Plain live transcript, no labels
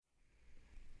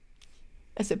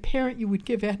As a parent, you would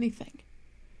give anything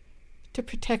to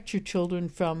protect your children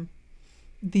from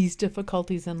these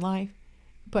difficulties in life,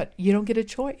 but you don't get a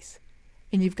choice,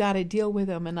 and you've got to deal with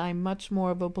them. And I'm much more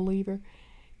of a believer,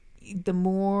 the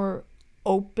more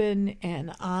open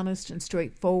and honest and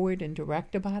straightforward and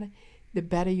direct about it, the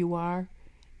better you are,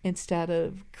 instead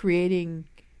of creating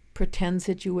pretend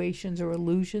situations or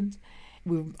illusions.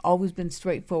 We've always been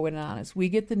straightforward and honest. We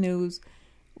get the news,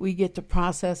 we get to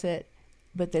process it,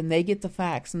 but then they get the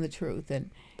facts and the truth. And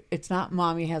it's not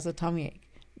mommy has a tummy ache.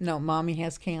 No, mommy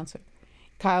has cancer.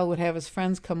 Kyle would have his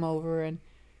friends come over, and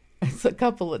it's a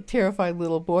couple of terrified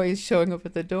little boys showing up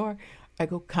at the door. I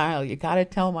go, Kyle, you got to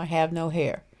tell them I have no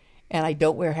hair, and I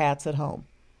don't wear hats at home.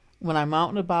 When I'm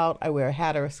out and about, I wear a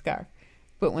hat or a scarf.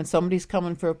 But when somebody's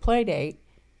coming for a play date,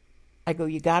 I go,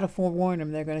 you got to forewarn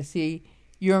them they're going to see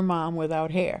your mom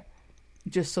without hair,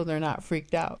 just so they're not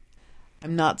freaked out.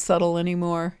 I'm not subtle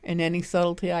anymore, and any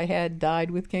subtlety I had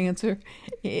died with cancer.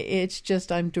 It's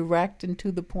just I'm direct and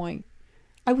to the point.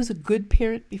 I was a good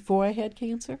parent before I had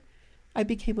cancer. I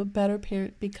became a better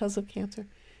parent because of cancer,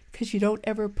 because you don't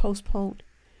ever postpone.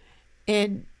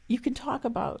 And you can talk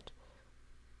about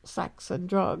sex and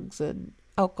drugs and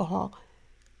alcohol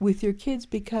with your kids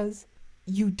because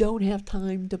you don't have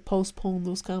time to postpone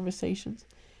those conversations.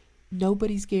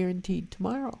 Nobody's guaranteed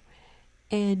tomorrow.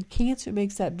 And cancer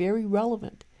makes that very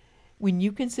relevant. When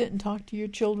you can sit and talk to your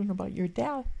children about your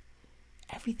death,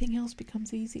 everything else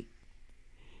becomes easy.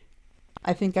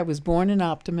 I think I was born an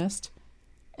optimist,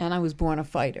 and I was born a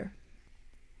fighter.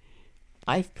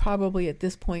 I've probably at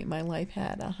this point in my life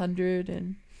had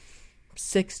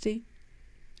 160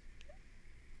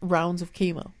 rounds of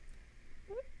chemo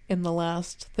in the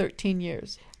last 13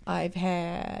 years. I've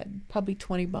had probably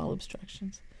 20 bowel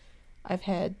obstructions. I've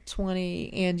had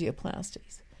 20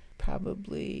 angioplasties,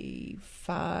 probably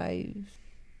 5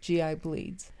 GI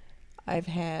bleeds. I've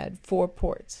had 4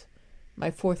 ports. My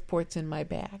 4th port's in my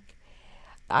back.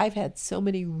 I've had so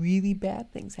many really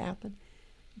bad things happen,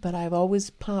 but I've always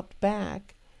popped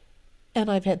back, and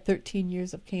I've had 13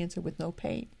 years of cancer with no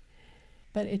pain.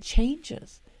 But it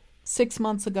changes. 6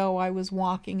 months ago, I was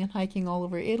walking and hiking all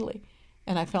over Italy,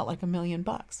 and I felt like $1 million.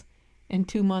 And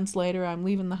 2 months later, I'm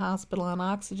leaving the hospital on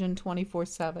oxygen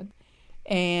 24/7.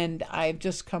 And I've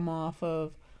just come off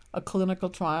of a clinical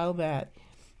trial that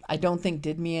I don't think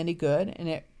did me any good, and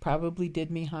it probably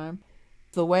did me harm.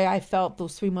 The way I felt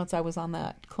those 3 months I was on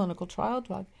that clinical trial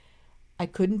drug, I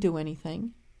couldn't do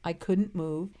anything. I couldn't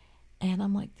move. And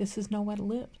I'm like, this is no way to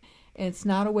live. And it's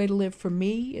not a way to live for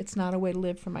me. It's not a way to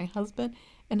live for my husband.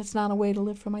 And it's not a way to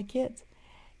live for my kids.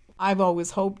 I've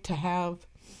always hoped to have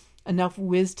enough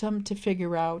wisdom to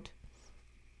figure out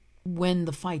when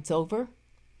the fight's over.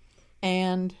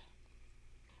 And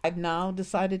I've now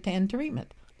decided to end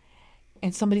treatment.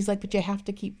 And somebody's like, but you have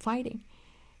to keep fighting.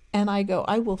 And I go,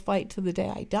 I will fight to the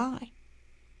day I die.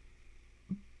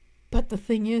 But the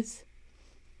thing is,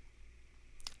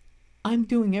 I'm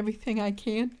doing everything I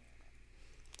can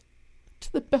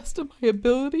to the best of my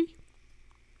ability.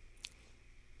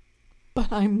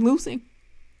 But I'm losing.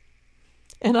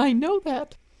 And I know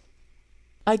that.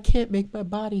 I can't make my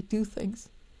body do things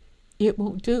it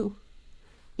won't do.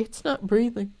 It's not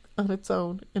breathing on its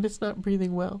own, and it's not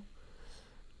breathing well.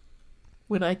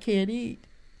 When I can't eat,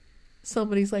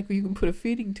 somebody's like, well, you can put a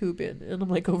feeding tube in, and I'm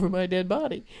like, over my dead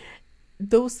body.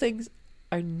 Those things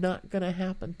are not going to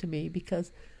happen to me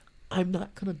because I'm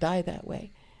not going to die that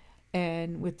way.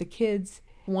 And with the kids,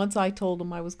 once I told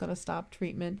them I was going to stop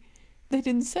treatment, they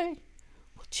didn't say,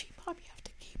 well, gee, Mom, you have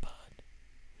to keep on.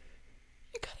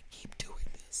 You got to keep doing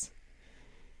this.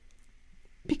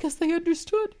 Because they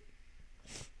understood.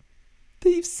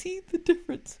 They've seen the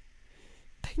difference.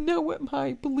 They know what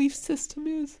my belief system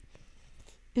is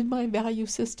and my value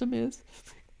system is.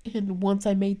 And once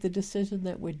I made the decision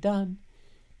that we're done,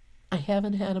 I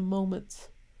haven't had a moment's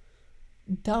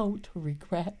doubt or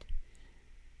regret.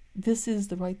 This is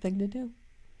the right thing to do.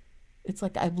 It's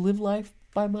like I've lived life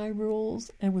by my rules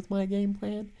and with my game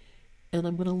plan, and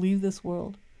I'm going to leave this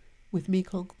world with me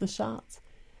calling the shots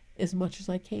as much as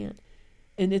I can.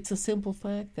 And it's a simple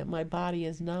fact that my body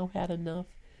has now had enough.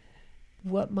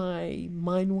 What my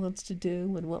mind wants to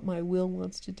do and what my will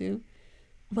wants to do,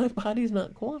 my body's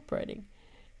not cooperating.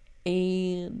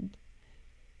 And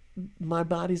my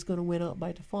body's going to win out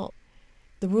by default.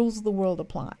 The rules of the world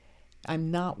apply. I'm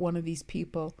not one of these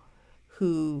people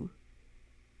who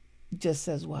just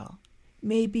says, well,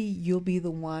 maybe you'll be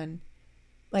the one.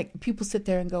 Like, people sit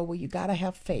there and go, well, you got to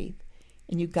have faith,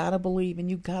 and you got to believe, and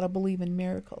you got to believe in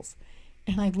miracles.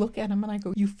 And I look at them and I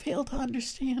go, you fail to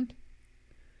understand.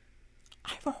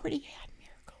 I've already had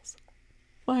miracles.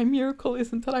 My miracle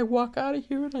isn't that I walk out of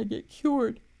here and I get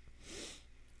cured.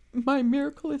 My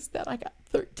miracle is that I got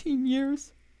 13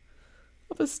 years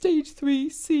of a stage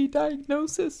 3C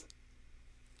diagnosis.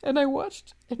 And I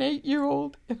watched an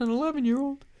 8-year-old and an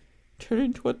 11-year-old turn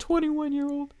into a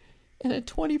 21-year-old and a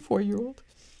 24-year-old.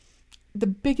 The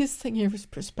biggest thing here is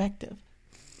perspective.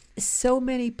 So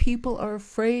many people are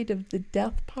afraid of the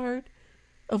death part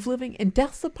of living, and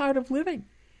death's a part of living.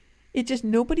 It just,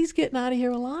 nobody's getting out of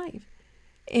here alive.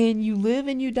 And you live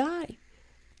and you die.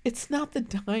 It's not the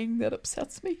dying that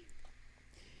upsets me.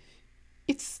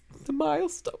 It's the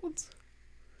milestones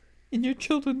in your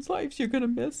children's lives you're going to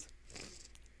miss.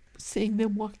 Seeing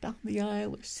them walk down the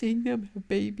aisle or seeing them have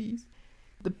babies.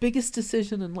 The biggest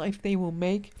decision in life they will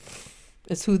make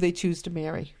is who they choose to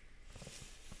marry.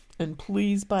 And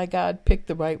please, by God, pick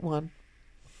the right one,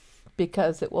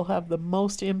 because it will have the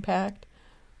most impact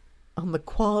on the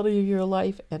quality of your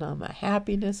life and on the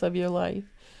happiness of your life.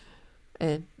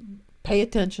 And pay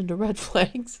attention to red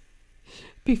flags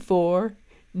before.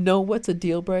 Know what's a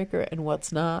deal breaker and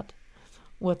what's not.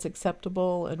 What's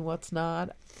acceptable and what's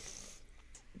not.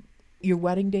 Your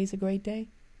wedding day's a great day,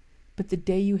 but the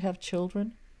day you have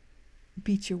children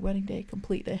beats your wedding day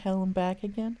complete to hell and back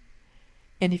again.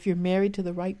 And if you're married to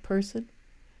the right person,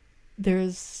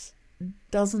 there's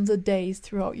dozens of days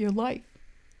throughout your life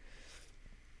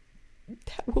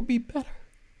that will be better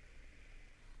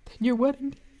than your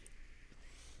wedding day.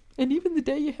 And even the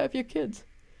day you have your kids.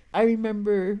 I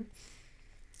remember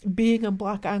being on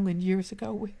Block Island years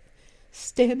ago,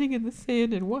 standing in the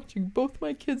sand and watching both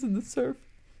my kids in the surf.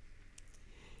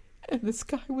 And the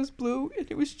sky was blue, and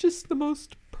it was just the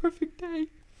most perfect day.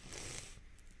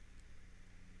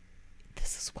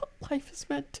 This is what life is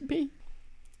meant to be.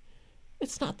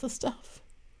 It's not the stuff.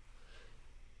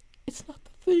 It's not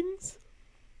the things.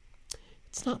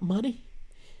 It's not money.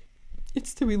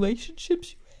 It's the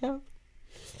relationships you have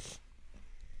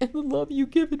and the love you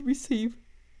give and receive.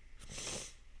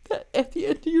 That at the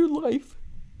end of your life,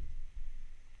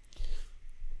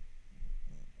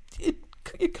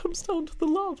 it comes down to the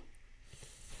love.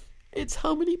 It's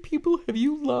how many people have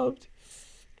you loved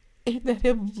and that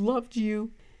have loved you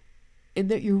and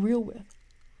that you're real with.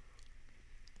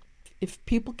 If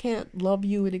people can't love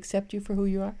you and accept you for who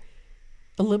you are,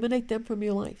 eliminate them from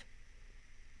your life,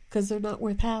 because they're not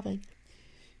worth having.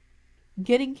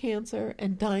 Getting cancer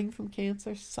and dying from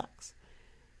cancer sucks.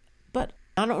 But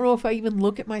I don't know if I even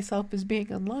look at myself as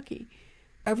being unlucky.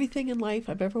 Everything in life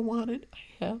I've ever wanted,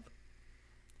 I have.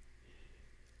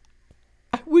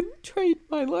 I wouldn't trade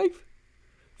my life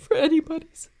for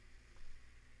anybody's.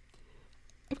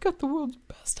 I've got the world's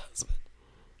best husband.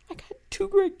 I got 2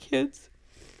 great kids.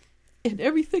 And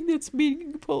everything that's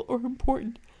meaningful or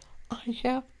important, I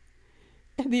have.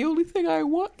 And the only thing I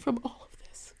want from all of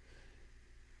this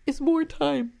is more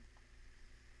time.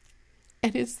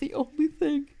 And it's the only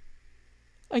thing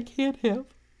I can't have.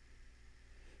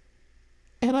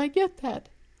 And I get that.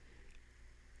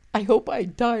 I hope I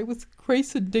die with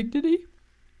grace and dignity,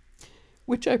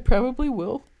 which I probably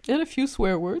will, and a few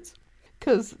swear words,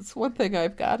 because it's one thing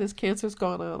I've got is cancer's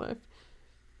gone on. I've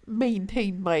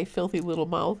maintained my filthy little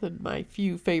mouth and my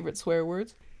few favorite swear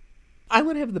words. I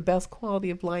want to have the best quality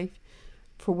of life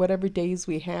for whatever days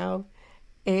we have,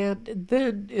 and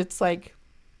then it's like,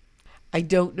 I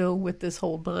don't know what this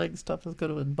whole dying stuff is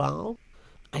going to involve.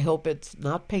 I hope it's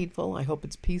not painful. I hope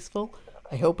it's peaceful.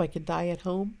 I hope I can die at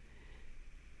home.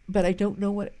 But I don't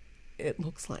know what it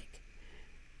looks like.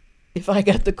 If I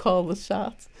got to call the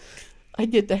shots, I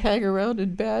get to hang around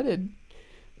in bed and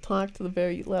talk to the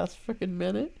very last frickin'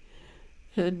 minute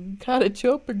and kind of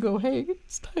choke and go, hey,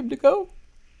 it's time to go.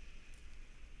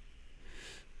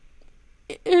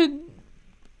 And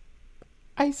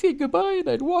I say goodbye and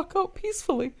I'd walk out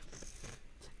peacefully.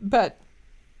 But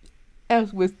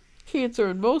as with cancer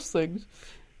and most things,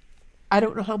 I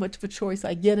don't know how much of a choice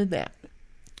I get in that.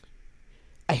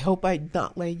 I hope I'm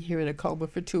not laying here in a coma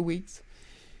for 2 weeks,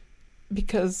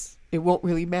 because it won't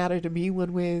really matter to me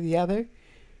one way or the other.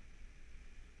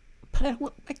 But I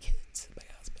want my kids and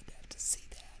my husband to have to see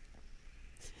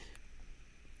that.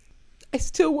 I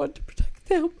still want to protect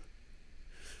them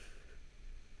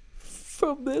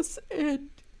from this, and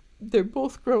they're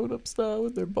both grown-ups now,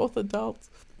 and they're both adults.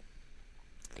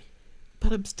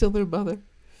 But I'm still their mother,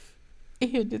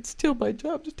 and it's still my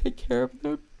job to take care of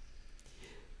them.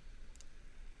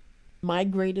 My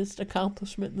greatest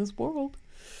accomplishment in this world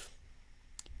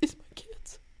is my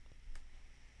kids.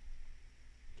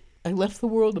 I left the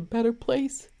world a better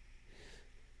place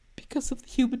because of the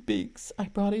human beings I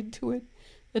brought into it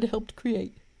and helped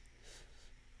create.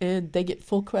 And they get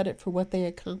full credit for what they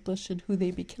accomplish and who they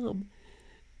become.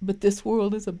 But this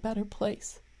world is a better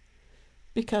place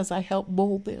because I help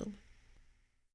mold them.